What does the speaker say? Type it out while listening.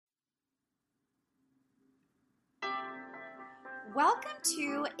Welcome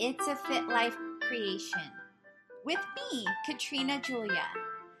to It's a Fit Life Creation with me, Katrina Julia.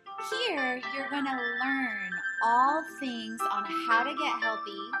 Here, you're going to learn all things on how to get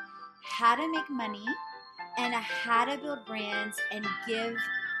healthy, how to make money, and how to build brands and give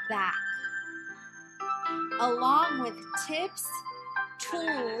back, along with tips,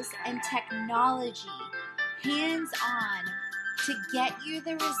 tools, and technology, hands-on, to get you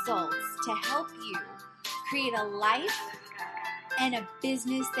the results to help you create a life and a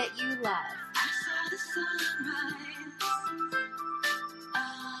business that you love. I saw the sunrise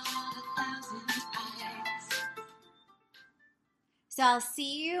of 1,000 eyes. So I'll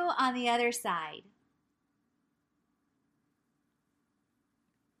see you on the other side.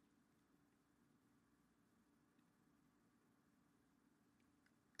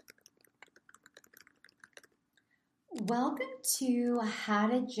 Welcome to How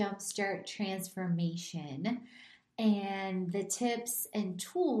to Jumpstart Transformation and the tips and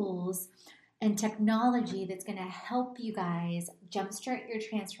tools and technology that's going to help you guys jumpstart your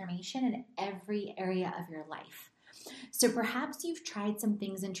transformation in every area of your life. So perhaps you've tried some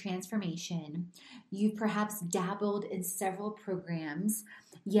things in transformation. You've perhaps dabbled in several programs,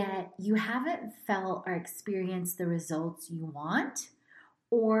 yet you haven't felt or experienced the results you want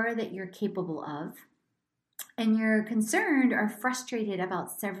or that you're capable of. And you're concerned or frustrated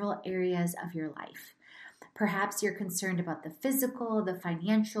about several areas of your life. Perhaps you're concerned about the physical, the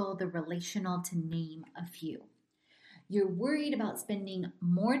financial, the relational, to name a few. You're worried about spending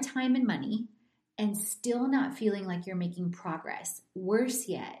more time and money and still not feeling like you're making progress. Worse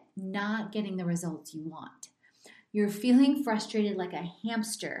yet, not getting the results you want. You're feeling frustrated like a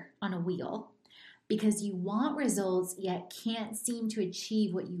hamster on a wheel because you want results yet can't seem to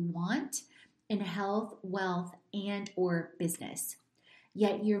achieve what you want in health, wealth, and or business.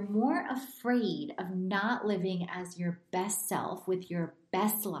 Yet you're more afraid of not living as your best self with your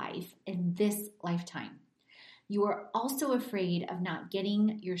best life in this lifetime. You are also afraid of not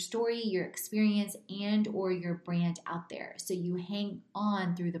getting your story, your experience, and or your brand out there. So you hang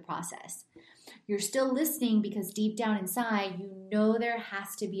on through the process. You're still listening because deep down inside, you know there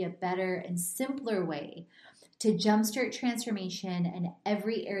has to be a better and simpler way to jumpstart transformation in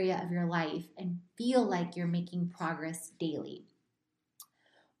every area of your life and feel like you're making progress daily.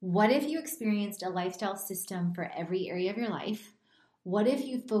 What if you experienced a lifestyle system for every area of your life? What if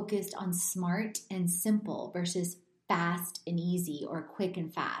you focused on smart and simple versus fast and easy or quick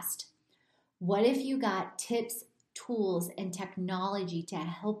and fast? What if you got tips, tools, and technology to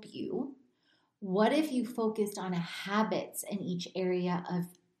help you? What if you focused on habits in each area of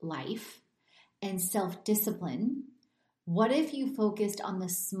life and self-discipline? What if you focused on the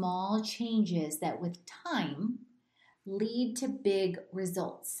small changes that with time lead to big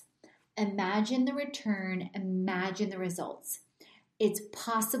results? Imagine the return, imagine the results. It's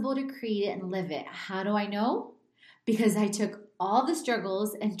possible to create it and live it. How do I know? Because I took all the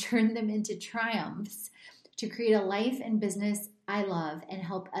struggles and turned them into triumphs to create a life and business I love and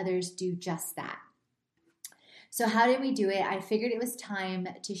help others do just that. So how did we do it? I figured it was time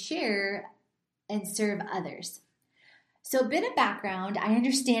to share and serve others. So a bit of background, I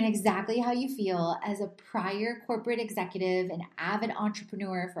understand exactly how you feel as a prior corporate executive and avid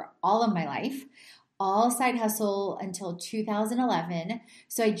entrepreneur for all of my life, all side hustle until 2011.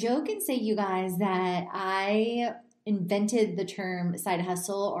 So I joke and say, you guys, that I invented the term side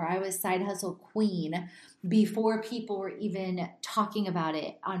hustle, or I was side hustle queen before people were even talking about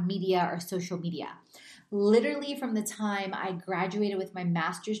it on media or social media. Literally from the time I graduated with my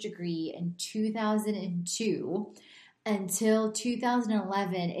master's degree in 2002 until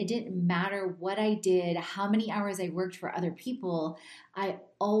 2011, it didn't matter what I did, how many hours I worked for other people, I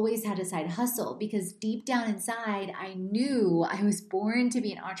always had a side hustle because deep down inside, I knew I was born to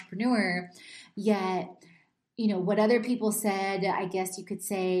be an entrepreneur, yet what other people said, I guess you could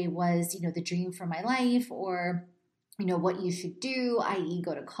say was, the dream for my life, or what you should do, i.e.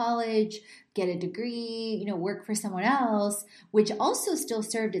 go to college, get a degree, work for someone else, which also still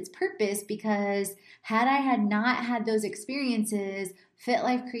served its purpose because had I had not had those experiences, Fit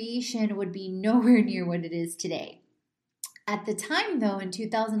Life Creation would be nowhere near what it is today. At the time though, in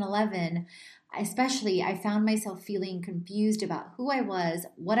 2011, especially, I found myself feeling confused about who I was,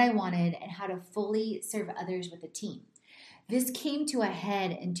 what I wanted, and how to fully serve others with a team. This came to a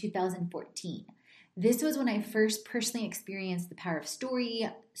head in 2014. This was when I first personally experienced the power of story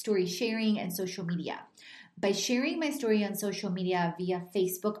sharing, and social media. By sharing my story on social media via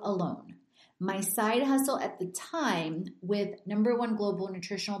Facebook alone, my side hustle at the time with #1 global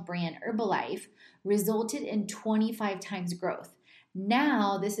nutritional brand Herbalife resulted in 25 times growth.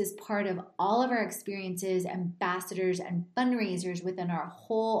 Now, this is part of all of our experiences, ambassadors, and fundraisers within our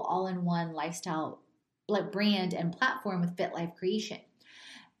whole all-in-one lifestyle brand and platform with Fit Life Creation.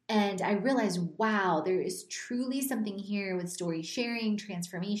 And I realized, wow, there is truly something here with story sharing,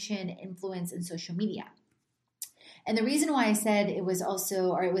 transformation, influence, and social media. And the reason why I said it was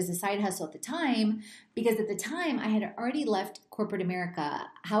a side hustle at the time, because at the time I had already left corporate America.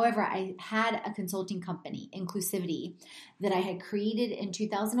 However, I had a consulting company, Inclusivity, that I had created in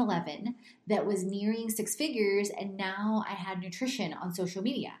 2011 that was nearing six figures, and now I had nutrition on social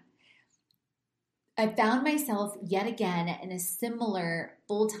media. I found myself yet again in a similar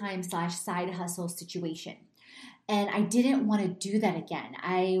full-time / side hustle situation. And I didn't want to do that again.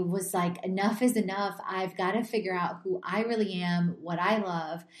 I was like, enough is enough. I've got to figure out who I really am, what I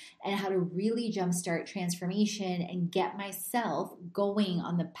love, and how to really jumpstart transformation and get myself going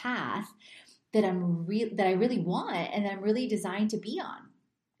on the path that I really want and that I'm really designed to be on.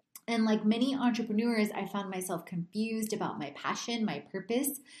 And like many entrepreneurs, I found myself confused about my passion, my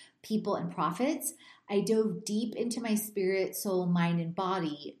purpose, people, and profits. I dove deep into my spirit, soul, mind, and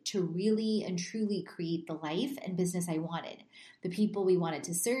body to really and truly create the life and business I wanted, the people we wanted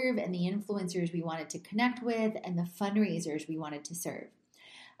to serve, and the influencers we wanted to connect with, and the fundraisers we wanted to serve.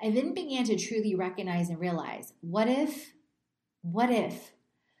 I then began to truly recognize and realize, what if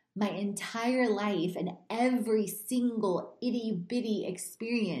my entire life and every single itty bitty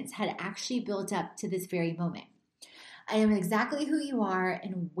experience had actually built up to this very moment? I am exactly who you are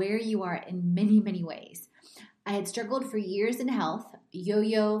and where you are in many, many ways. I had struggled for years in health,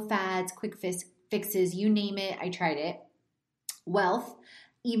 yo-yo, fads, quick fixes, you name it, I tried it. Wealth,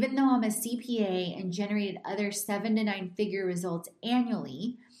 even though I'm a CPA and generated other 7 to 9 figure results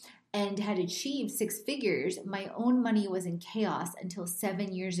annually and had achieved 6 figures, my own money was in chaos until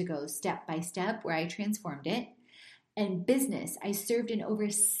 7 years ago, step by step, where I transformed it. And business, I served in over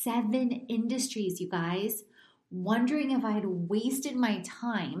 7 industries, you guys, wondering if I had wasted my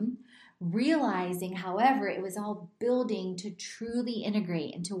time, realizing, however, it was all building to truly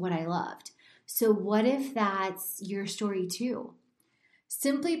integrate into what I loved. So what if that's your story too?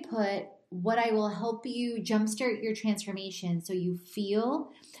 Simply put, what I will help you jumpstart your transformation so you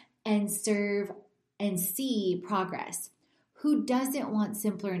feel and serve and see progress. Who doesn't want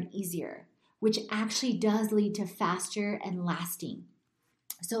simpler and easier, which actually does lead to faster and lasting?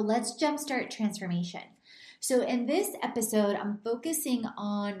 So let's jumpstart transformation. So in this episode, I'm focusing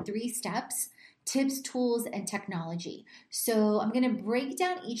on 3 steps: tips, tools, and technology. So I'm going to break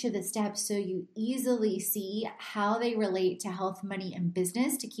down each of the steps so you easily see how they relate to health, money, and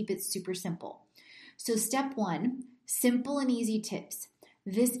business to keep it super simple. So step 1, simple and easy tips.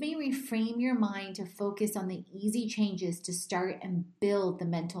 This may reframe your mind to focus on the easy changes to start and build the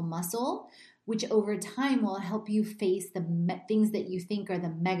mental muscle, which over time will help you face the things that you think are the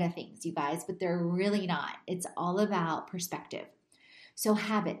mega things, you guys, but they're really not. It's all about perspective. So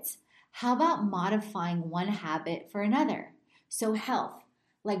habits. How about modifying one habit for another? So health,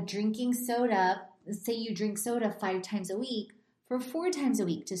 like drinking soda. Let's say you drink soda 5 times a week for 4 times a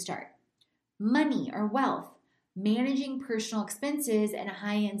week to start. Money or wealth, managing personal expenses and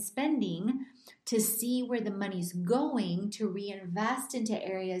high-end spending to see where the money's going to reinvest into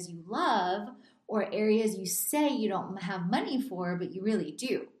areas you love or areas you say you don't have money for, but you really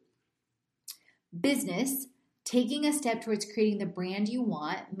do. Business, taking a step towards creating the brand you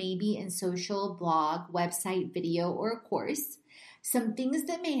want, maybe in social, blog, website, video, or a course. Some things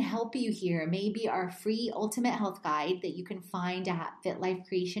that may help you here maybe our free Ultimate Health Guide that you can find at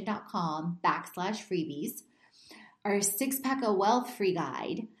fitlifecreation.com/freebies, our 6-pack of wealth free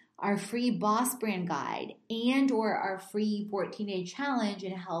guide, our free boss brand guide, and or our free 14-day challenge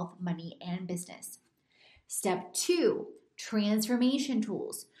in health, money, and business. Step 2, transformation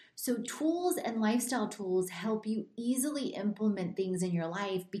tools. So tools and lifestyle tools help you easily implement things in your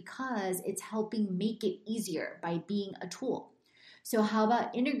life because it's helping make it easier by being a tool. So how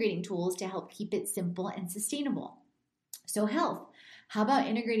about integrating tools to help keep it simple and sustainable? So health. How about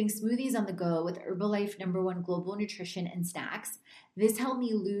integrating smoothies on the go with Herbalife #1 global nutrition and snacks? This helped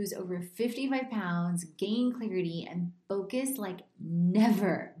me lose over 55 pounds, gain clarity, and focus like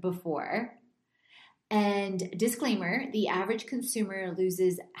never before. And disclaimer, the average consumer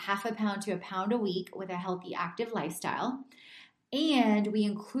loses half a pound to a pound a week with a healthy, active lifestyle. And we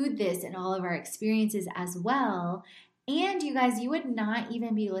include this in all of our experiences as well. And you guys, you would not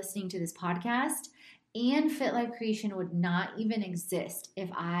even be listening to this podcast, and Fit Life Creation would not even exist if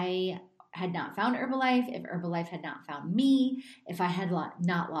I had not found Herbalife, if Herbalife had not found me, if I had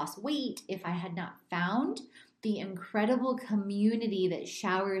not lost weight, if I had not found the incredible community that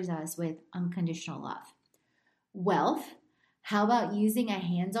showers us with unconditional love. Wealth. How about using a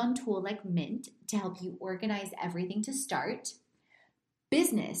hands-on tool like Mint to help you organize everything to start?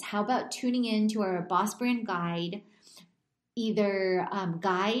 Business, how about tuning in to our Boss Brand Guide, either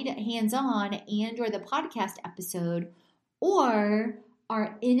guide hands-on and or the podcast episode, or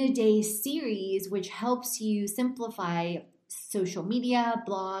our In a Day series, which helps you simplify social media,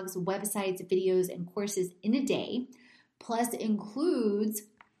 blogs, websites, videos, and courses in a day, plus includes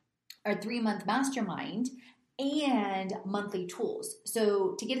our 3-month mastermind and monthly tools.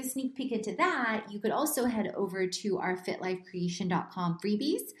 So to get a sneak peek into that, you could also head over to our fitlifecreation.com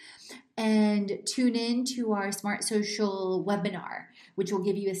freebies and tune in to our Smart Social webinar, which will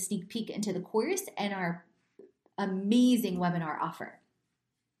give you a sneak peek into the course and our amazing webinar offer.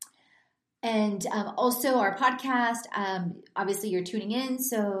 And also our podcast, obviously you're tuning in,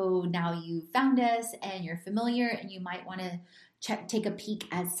 so now you found us and you're familiar, and you might want to take a peek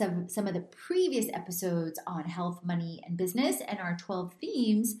at some of the previous episodes on health, money, and business, and our 12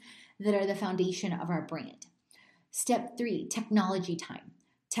 themes that are the foundation of our brand. Step 3, technology time.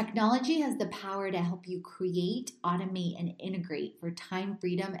 Technology has the power to help you create, automate, and integrate for time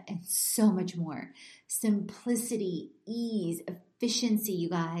freedom and so much more. Simplicity, ease, efficiency, you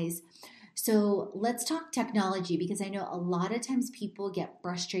guys. So let's talk technology, because I know a lot of times people get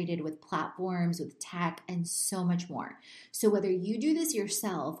frustrated with platforms, with tech, and so much more. So whether you do this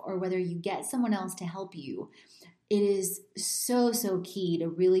yourself or whether you get someone else to help you, it is so, so key to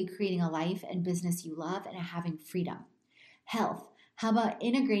really creating a life and business you love and having freedom. Health. How about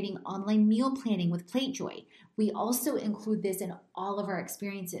integrating online meal planning with PlateJoy? We also include this in all of our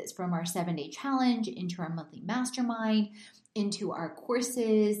experiences, from our 7-day challenge into our monthly mastermind, into our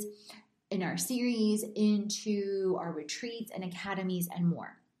courses, in our series, into our retreats and academies, and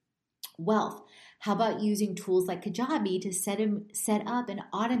more. Wealth. How about using tools like Kajabi to set up and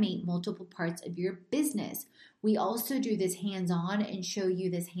automate multiple parts of your business? We also do this hands-on and show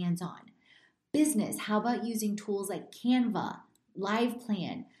you this hands-on. Business. How about using tools like Canva,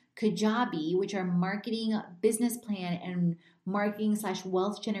 LivePlan, Kajabi, which are marketing, business plan, and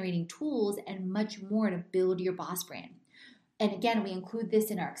marketing/wealth generating tools, and much more to build your boss brand. And again, we include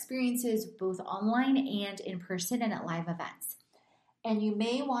this in our experiences, both online and in person and at live events. And you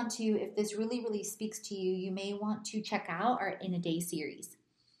may want to, if this really, really speaks to you, you may want to check out our In a Day series.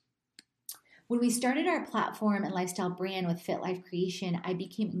 When we started our platform and lifestyle brand with Fit Life Creation, I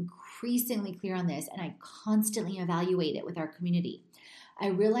became increasingly clear on this, and I constantly evaluate it with our community. I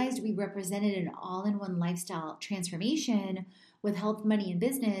realized we represented an all-in-one lifestyle transformation with health, money, and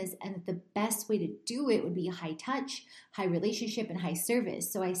business, and that the best way to do it would be high touch, high relationship, and high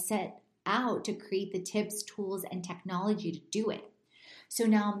service. So I set out to create the tips, tools, and technology to do it. So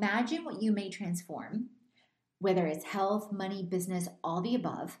now imagine what you may transform, whether it's health, money, business, all the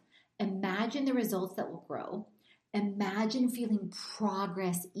above. Imagine the results that will grow. Imagine feeling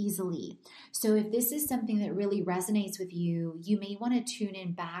progress easily. So if this is something that really resonates with you, you may want to tune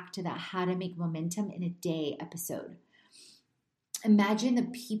in back to that How to Make Momentum in a Day episode. Imagine the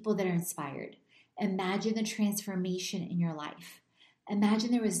people that are inspired. Imagine the transformation in your life.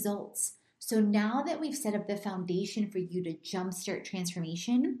 Imagine the results. So now that we've set up the foundation for you to jumpstart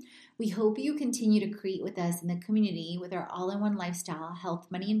transformation, we hope you continue to create with us in the community with our all-in-one lifestyle, health,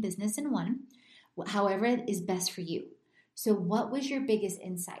 money, and business in one, however it is best for you. So what was your biggest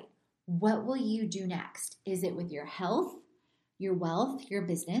insight? What will you do next? Is it with your health, your wealth, your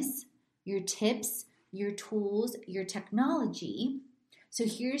business, your tips, your tools, your technology? So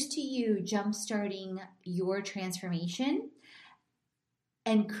here's to you jumpstarting your transformation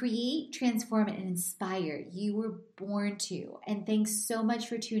and create, transform, and inspire. You were born to. And thanks so much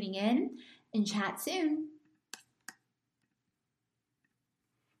for tuning in, and chat soon.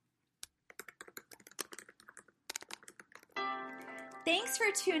 Thanks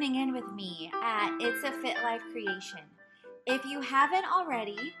for tuning in with me at It's a Fit Life Creation. If you haven't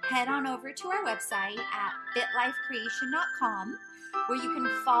already, head on over to our website at fitlifecreation.com, where you can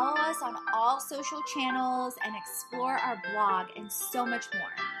follow us on all social channels and explore our blog and so much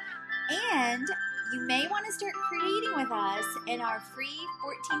more. And you may want to start creating with us in our free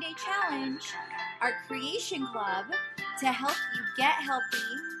 14-day challenge, our Creation Club, to help you get healthy,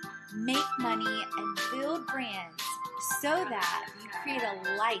 make money, and build brands so that you create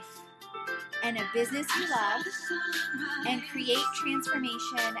a life and a business you love and create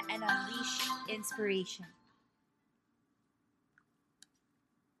transformation and unleash inspiration.